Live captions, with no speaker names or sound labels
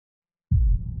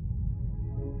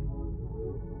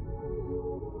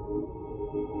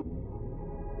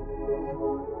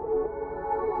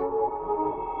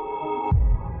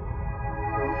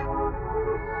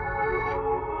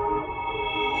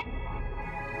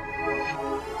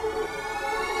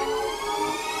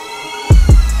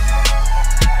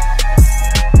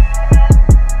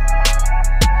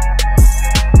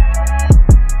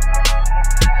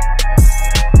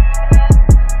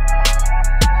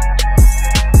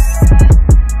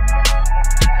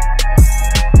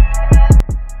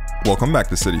Welcome back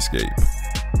to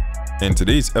Cityscape. In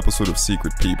today's episode of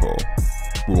Secret People,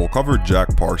 we will cover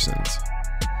Jet Parsons,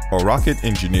 a rocket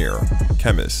engineer,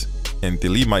 chemist, and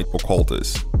Thelemite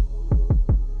occultist.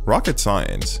 Rocket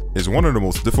science is one of the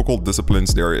most difficult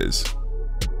disciplines there is.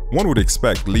 One would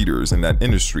expect leaders in that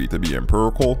industry to be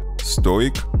empirical,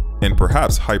 stoic, and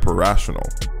perhaps hyper-rational.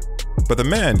 But the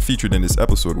man featured in this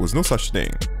episode was no such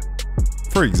thing.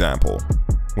 For example,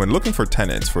 when looking for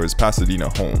tenants for his Pasadena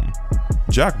home,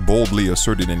 Jack boldly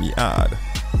asserted in the ad,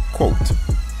 quote,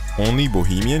 "Only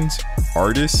bohemians,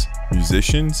 artists,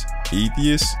 musicians,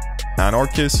 atheists,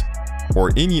 anarchists,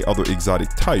 or any other exotic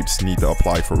types need to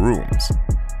apply for rooms.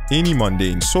 Any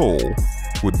mundane soul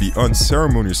would be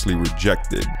unceremoniously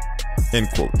rejected," end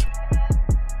quote.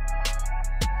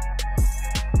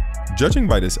 Judging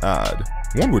by this ad,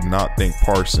 one would not think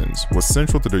Parsons was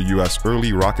central to the US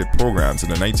early rocket programs in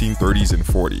the 1930s and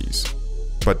 40s,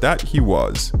 but that he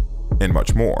was, and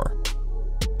much more.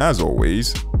 As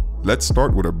always, let's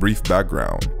start with a brief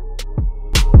background.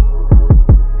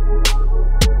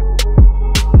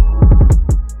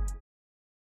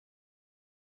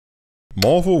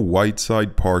 Marvel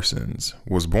Whiteside Parsons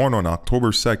was born on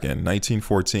October 2nd,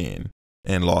 1914,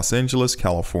 in Los Angeles,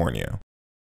 California.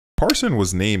 Parsons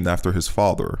was named after his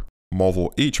father,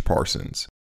 Marvel H. Parsons,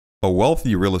 a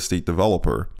wealthy real estate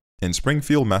developer in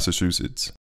Springfield,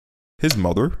 Massachusetts. His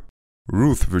mother,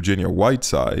 Ruth Virginia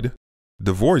Whiteside,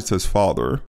 divorced his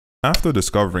father after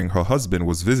discovering her husband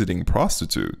was visiting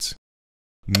prostitutes.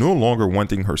 No longer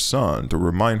wanting her son to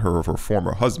remind her of her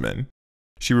former husband,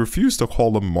 she refused to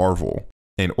call him Marvel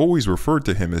and always referred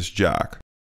to him as Jack.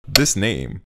 This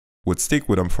name would stick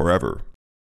with him forever.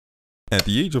 At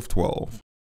the age of 12,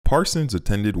 Parsons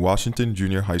attended Washington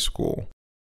Junior High School,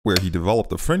 where he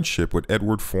developed a friendship with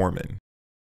Edward Foreman.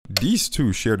 These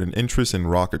two shared an interest in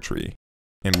rocketry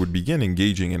and would begin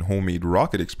engaging in homemade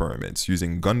rocket experiments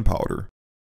using gunpowder.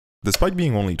 Despite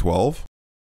being only 12,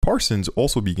 Parsons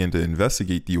also began to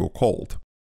investigate the occult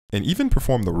and even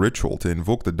performed a ritual to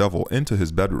invoke the devil into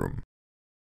his bedroom.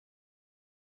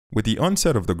 With the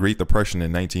onset of the Great Depression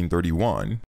in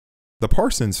 1931, the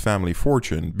Parsons family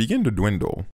fortune began to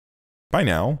dwindle. By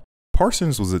now,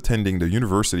 Parsons was attending the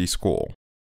university school,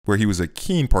 where he was a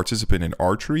keen participant in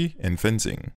archery and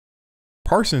fencing.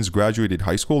 Parsons graduated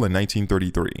high school in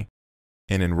 1933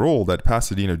 and enrolled at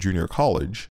Pasadena Junior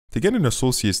College to get an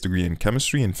associate's degree in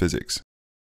chemistry and physics.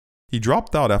 He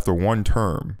dropped out after one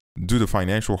term due to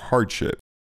financial hardship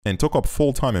and took up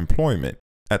full-time employment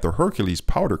at the Hercules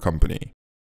Powder Company.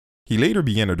 He later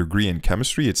began a degree in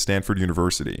chemistry at Stanford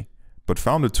University, but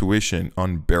found the tuition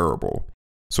unbearable,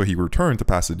 so he returned to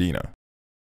Pasadena.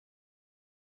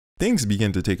 Things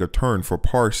began to take a turn for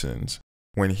Parsons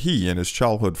when he and his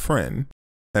childhood friend,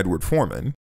 Edward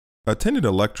Foreman, attended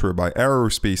a lecture by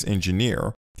aerospace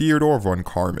engineer Theodore von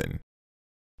Kármán.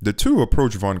 The two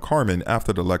approached von Kármán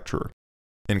after the lecture,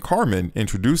 and Kármán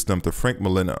introduced them to Frank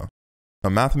Malina, a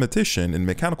mathematician and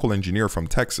mechanical engineer from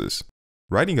Texas,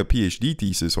 writing a PhD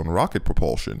thesis on rocket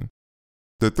propulsion.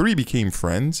 The three became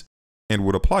friends and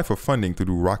would apply for funding to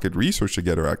do rocket research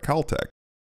together at Caltech.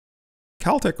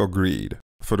 Caltech agreed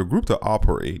for the group to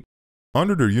operate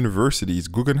under the university's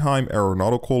Guggenheim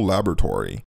Aeronautical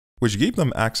Laboratory, which gave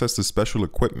them access to special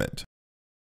equipment.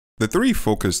 The three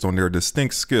focused on their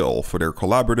distinct skill for their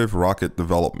collaborative rocket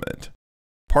development.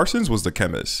 Parsons was the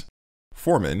chemist,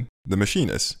 Foreman the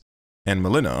machinist, and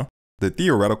Malina the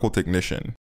theoretical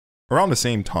technician. Around the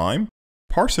same time,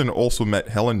 Parsons also met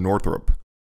Helen Northrop,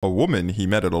 a woman he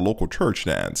met at a local church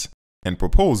dance, and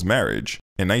proposed marriage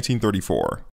in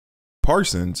 1934.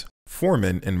 Parsons,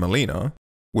 Foreman, and Malina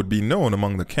would be known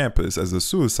among the campus as the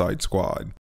Suicide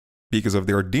Squad because of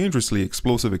their dangerously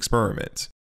explosive experiments.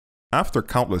 After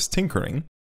countless tinkering,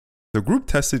 the group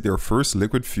tested their first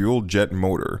liquid-fueled jet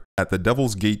motor at the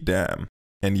Devil's Gate Dam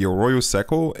and the Arroyo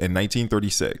Seco in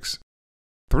 1936.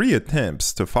 3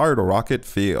 attempts to fire the rocket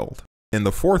failed, and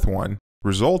the fourth one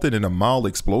resulted in a mild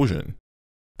explosion.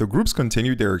 The groups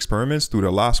continued their experiments through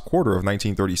the last quarter of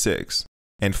 1936,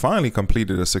 and finally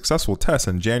completed a successful test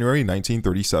in January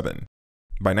 1937.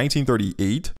 By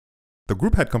 1938, the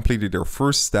group had completed their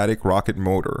first static rocket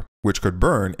motor, which could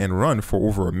burn and run for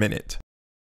over a minute.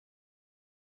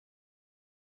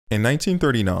 In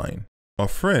 1939, a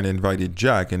friend invited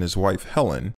Jack and his wife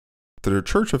Helen to the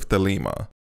Church of Thelema,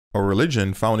 a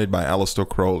religion founded by Aleister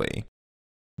Crowley.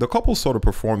 The couple saw the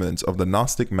performance of the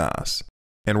Gnostic Mass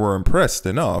and were impressed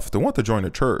enough to want to join the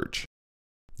church.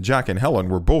 Jack and Helen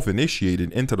were both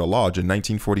initiated into the lodge in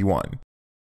 1941.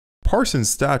 Parsons'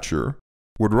 stature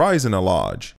would rise in the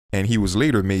lodge, and he was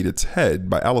later made its head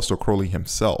by Aleister Crowley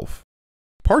himself.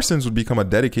 Parsons would become a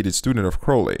dedicated student of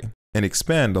Crowley and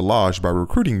expand the lodge by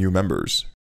recruiting new members.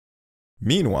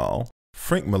 Meanwhile,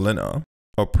 Frank Malina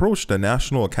approached the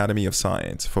National Academy of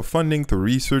Science for funding to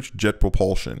research jet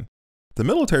propulsion. The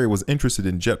military was interested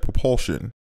in jet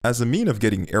propulsion as a means of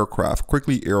getting aircraft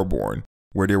quickly airborne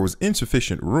where there was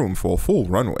insufficient room for a full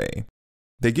runway.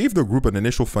 They gave the group an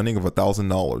initial funding of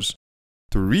 $1,000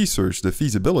 to research the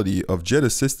feasibility of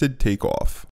jet-assisted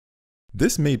takeoff.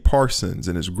 This made Parsons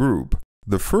and his group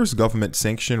the first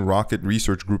government-sanctioned rocket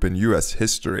research group in U.S.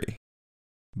 history.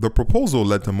 The proposal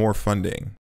led to more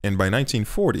funding, and by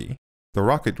 1940, the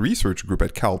rocket research group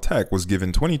at Caltech was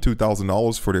given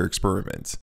 $22,000 for their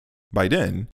experiments. By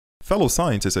then, fellow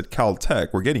scientists at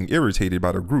Caltech were getting irritated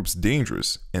by the group's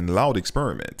dangerous and loud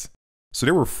experiments, so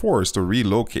they were forced to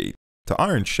relocate to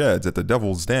iron sheds at the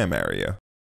Devil's Dam area.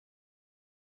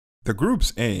 The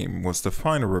group's aim was to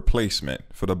find a replacement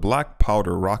for the black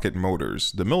powder rocket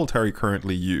motors the military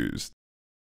currently used.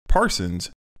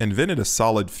 Parsons invented a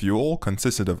solid fuel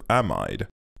consisted of amide,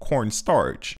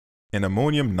 cornstarch, and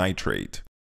ammonium nitrate.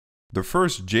 The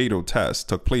first JATO test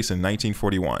took place in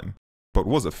 1941, but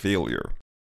was a failure.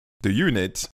 The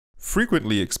units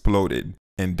frequently exploded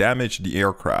and damaged the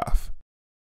aircraft.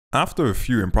 After a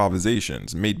few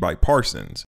improvisations made by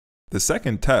Parsons, the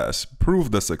second test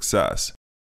proved a success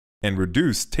and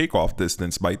reduced takeoff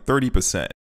distance by 30%.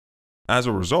 As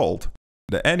a result,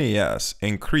 the NAS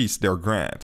increased their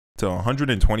grant to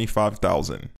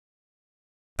 $125,000.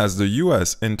 As the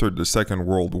U.S. entered the Second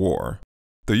World War,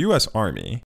 the U.S.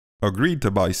 Army agreed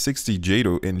to buy 60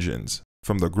 JATO engines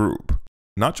from the group,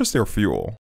 not just their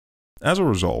fuel. As a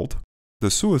result,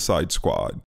 the Suicide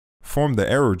Squad formed the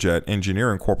Aerojet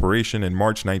Engineering Corporation in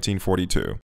March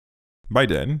 1942. By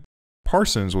then,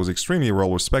 Parsons was extremely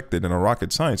well respected in the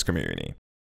rocket science community.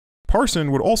 Parsons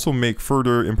would also make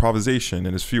further improvisation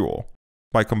in his fuel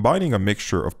by combining a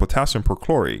mixture of potassium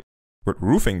perchlorate with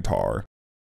roofing tar.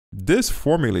 This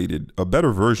formulated a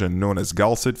better version known as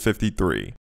Galcid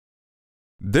 53.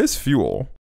 This fuel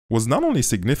was not only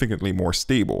significantly more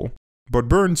stable, but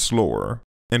burned slower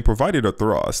and provided a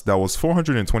thrust that was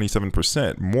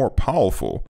 427% more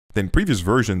powerful than previous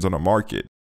versions on the market.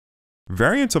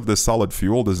 Variants of this solid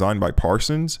fuel designed by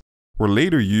Parsons were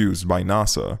later used by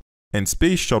NASA and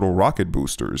space shuttle rocket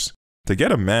boosters to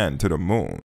get a man to the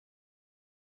moon.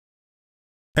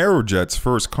 Aerojet's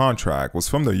first contract was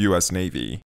from the U.S.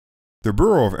 Navy. The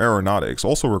Bureau of Aeronautics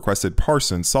also requested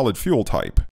Parsons' solid fuel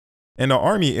type, and the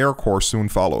Army Air Corps soon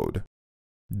followed.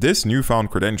 This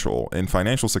newfound credential and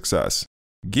financial success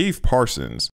gave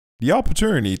Parsons the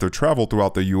opportunity to travel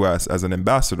throughout the U.S. as an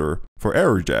ambassador for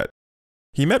Aerojet.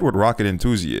 He met with rocket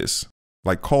enthusiasts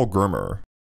like Carl Germer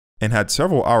and had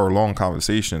several hour-long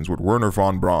conversations with Wernher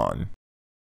von Braun.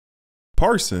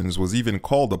 Parsons was even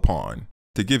called upon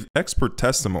to give expert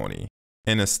testimony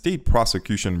in a state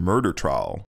prosecution murder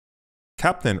trial.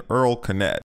 Captain Earl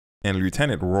Canet and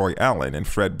Lieutenant Roy Allen and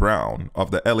Fred Brown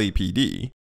of the LAPD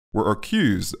were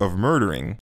accused of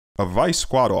murdering a vice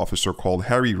squad officer called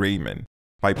Harry Raymond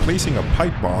by placing a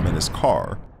pipe bomb in his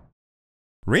car.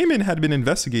 Raymond had been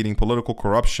investigating political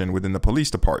corruption within the police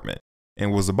department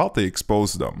and was about to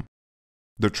expose them.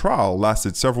 The trial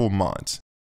lasted several months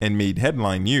and made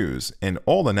headline news in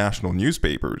all the national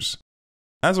newspapers.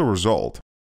 As a result,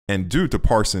 and due to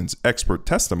Parsons' expert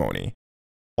testimony,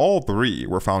 all three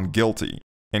were found guilty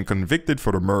and convicted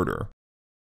for the murder.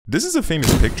 This is a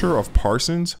famous picture of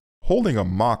Parsons holding a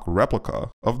mock replica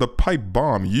of the pipe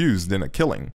bomb used in a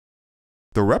killing.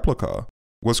 The replica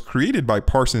was created by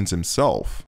Parsons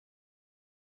himself.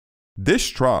 This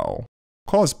trial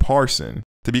caused Parsons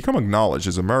to become acknowledged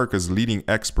as America's leading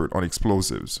expert on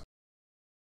explosives.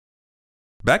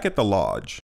 Back at the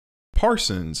lodge,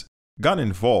 Parsons got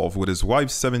involved with his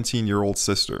wife's 17-year-old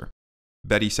sister,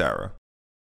 Betty Sarah.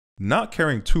 Not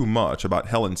caring too much about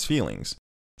Helen's feelings,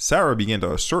 Sarah began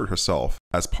to assert herself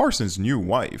as Parsons' new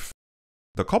wife.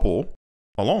 The couple,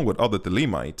 along with other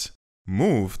Thelemites,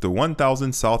 moved to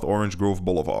 1000 South Orange Grove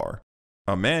Boulevard,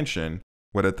 a mansion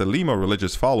where the Thelema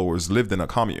religious followers lived in a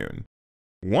commune.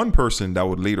 One person that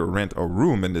would later rent a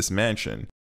room in this mansion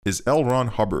is L. Ron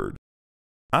Hubbard.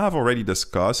 I have already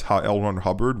discussed how L. Ron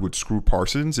Hubbard would screw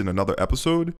Parsons in another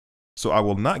episode, so I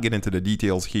will not get into the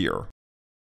details here.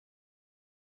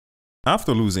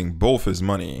 After losing both his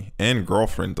money and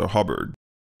girlfriend to Hubbard,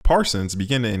 Parsons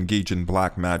began to engage in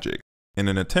black magic in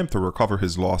an attempt to recover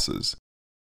his losses.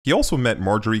 He also met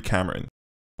Marjorie Cameron,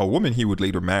 a woman he would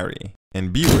later marry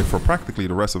and be with for practically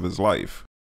the rest of his life.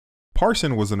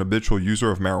 Parsons was an habitual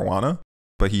user of marijuana,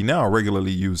 but he now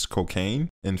regularly used cocaine,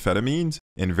 amphetamines,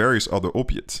 and various other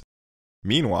opiates.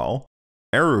 Meanwhile,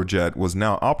 Aerojet was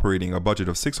now operating a budget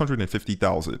of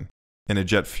 $650,000 and the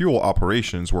jet fuel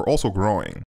operations were also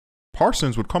growing,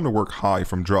 Parsons would come to work high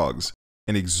from drugs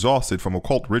and exhausted from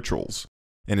occult rituals,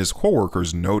 and his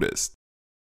coworkers noticed.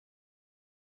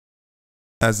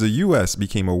 As the US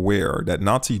became aware that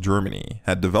Nazi Germany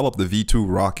had developed the V-2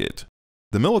 rocket,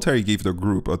 the military gave the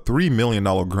group a $3 million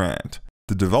grant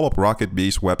to develop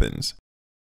rocket-based weapons.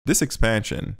 This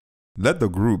expansion led the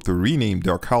group to rename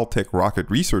their Caltech Rocket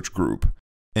Research Group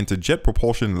into Jet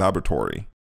Propulsion Laboratory,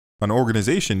 an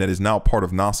organization that is now part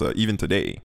of NASA even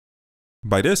today.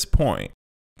 By this point,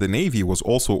 the Navy was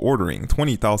also ordering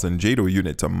 20,000 JATO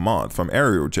units a month from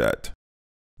Aerojet.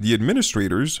 The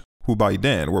administrators, who by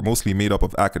then were mostly made up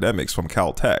of academics from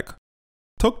Caltech,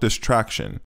 took this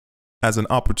traction as an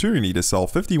opportunity to sell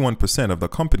 51% of the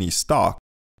company's stock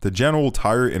to General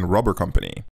Tire and Rubber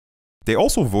Company. They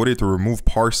also voted to remove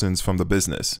Parsons from the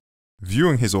business,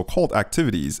 viewing his occult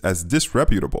activities as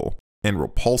disreputable and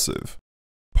repulsive.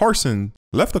 Parsons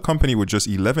left the company with just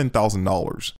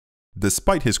 $11,000,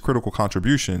 despite his critical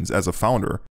contributions as a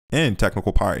founder and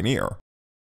technical pioneer.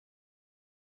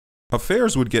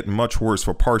 Affairs would get much worse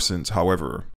for Parsons,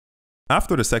 however.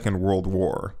 After the Second World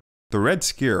War, the Red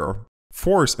Scare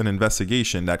forced an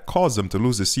investigation that caused him to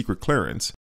lose his secret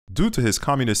clearance due to his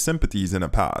communist sympathies in the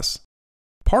past.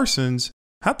 Parsons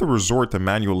had to resort to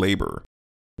manual labor,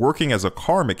 working as a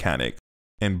car mechanic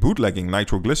and bootlegging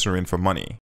nitroglycerin for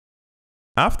money.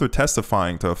 After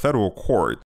testifying to a federal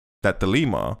court that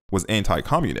Thelema was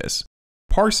anti-communist,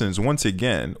 Parsons once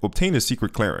again obtained a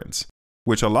secret clearance,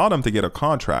 which allowed him to get a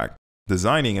contract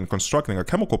designing and constructing a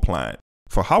chemical plant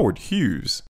for Howard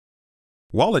Hughes.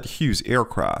 While at Hughes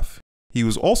Aircraft, he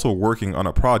was also working on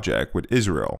a project with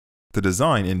Israel to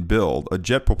design and build a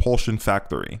jet propulsion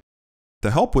factory.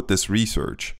 To help with this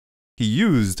research, he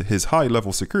used his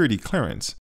high-level security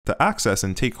clearance to access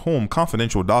and take home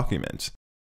confidential documents.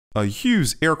 A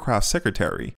Hughes Aircraft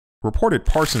secretary reported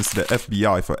Parsons to the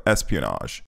FBI for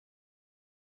espionage.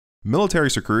 Military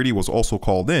security was also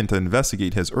called in to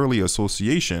investigate his early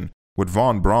association with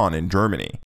von Braun in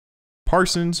Germany.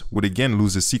 Parsons would again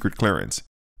lose his secret clearance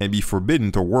and be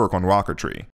forbidden to work on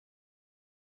rocketry.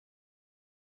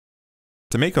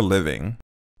 To make a living,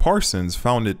 Parsons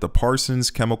founded the Parsons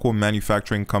Chemical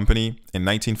Manufacturing Company in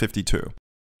 1952,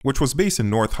 which was based in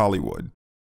North Hollywood.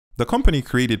 The company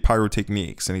created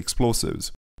pyrotechnics and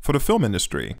explosives for the film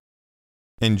industry.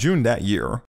 In June that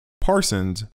year,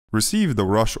 Parsons received the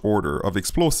rush order of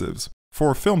explosives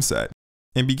for a film set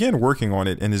and began working on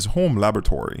it in his home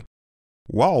laboratory.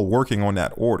 While working on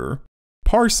that order,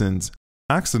 Parsons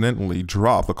accidentally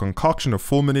dropped a concoction of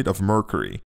fulminate of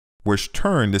mercury, which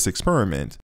turned this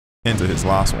experiment into his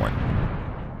last one.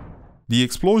 The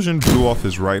explosion blew off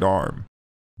his right arm.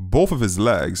 Both of his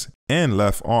legs and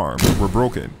left arm were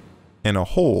broken, and a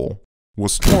hole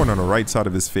was torn on the right side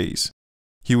of his face.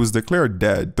 He was declared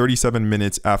dead 37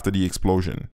 minutes after the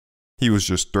explosion. He was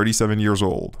just 37 years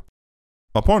old.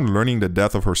 Upon learning the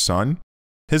death of her son,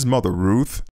 his mother,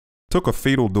 Ruth, took a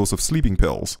fatal dose of sleeping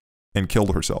pills and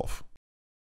killed herself.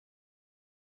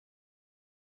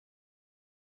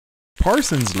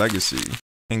 Parsons' legacy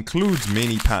includes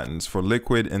many patents for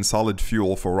liquid and solid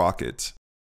fuel for rockets.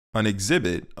 An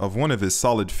exhibit of one of his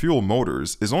solid fuel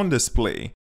motors is on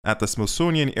display at the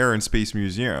Smithsonian Air and Space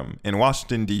Museum in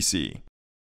Washington, D.C.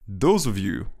 Those of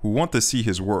you who want to see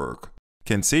his work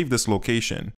can save this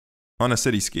location on a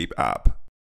Cityscape app.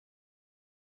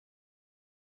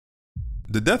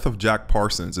 The death of Jack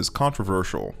Parsons is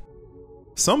controversial.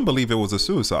 Some believe it was a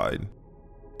suicide.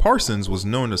 Parsons was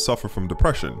known to suffer from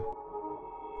depression.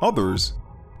 Others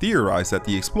theorize that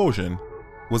the explosion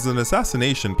was an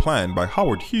assassination planned by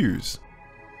Howard Hughes.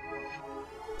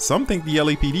 Some think the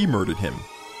LAPD murdered him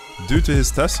due to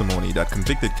his testimony that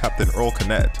convicted Captain Earl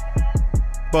Canet.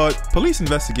 But police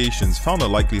investigations found the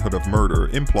likelihood of murder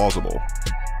implausible.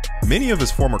 Many of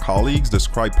his former colleagues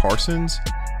described Parsons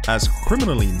as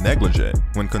criminally negligent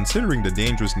when considering the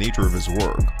dangerous nature of his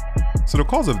work, so the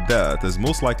cause of death is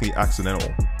most likely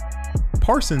accidental.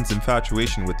 Parsons'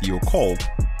 infatuation with the occult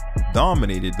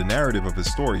dominated the narrative of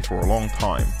his story for a long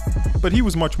time, but he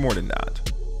was much more than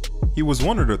that. He was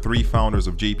one of the 3 founders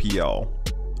of JPL,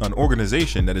 an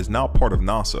organization that is now part of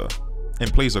NASA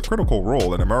and plays a critical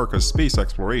role in America's space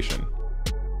exploration.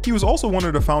 He was also one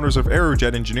of the founders of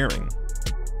Aerojet Engineering,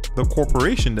 the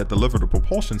corporation that delivered a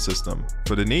propulsion system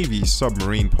for the Navy's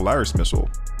submarine Polaris missile.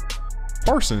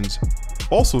 Parsons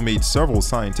also made several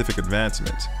scientific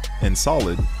advancements in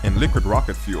solid and liquid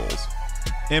rocket fuels,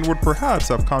 and would perhaps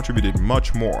have contributed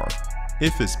much more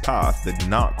if his path did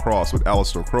not cross with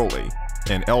Aleister Crowley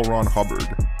and L. Ron Hubbard.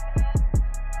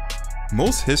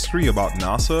 Most history about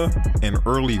NASA and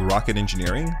early rocket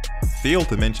engineering failed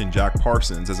to mention Jack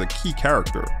Parsons as a key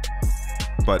character.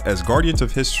 But as guardians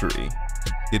of history,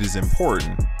 it is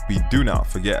important we do not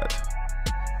forget.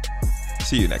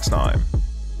 See you next time.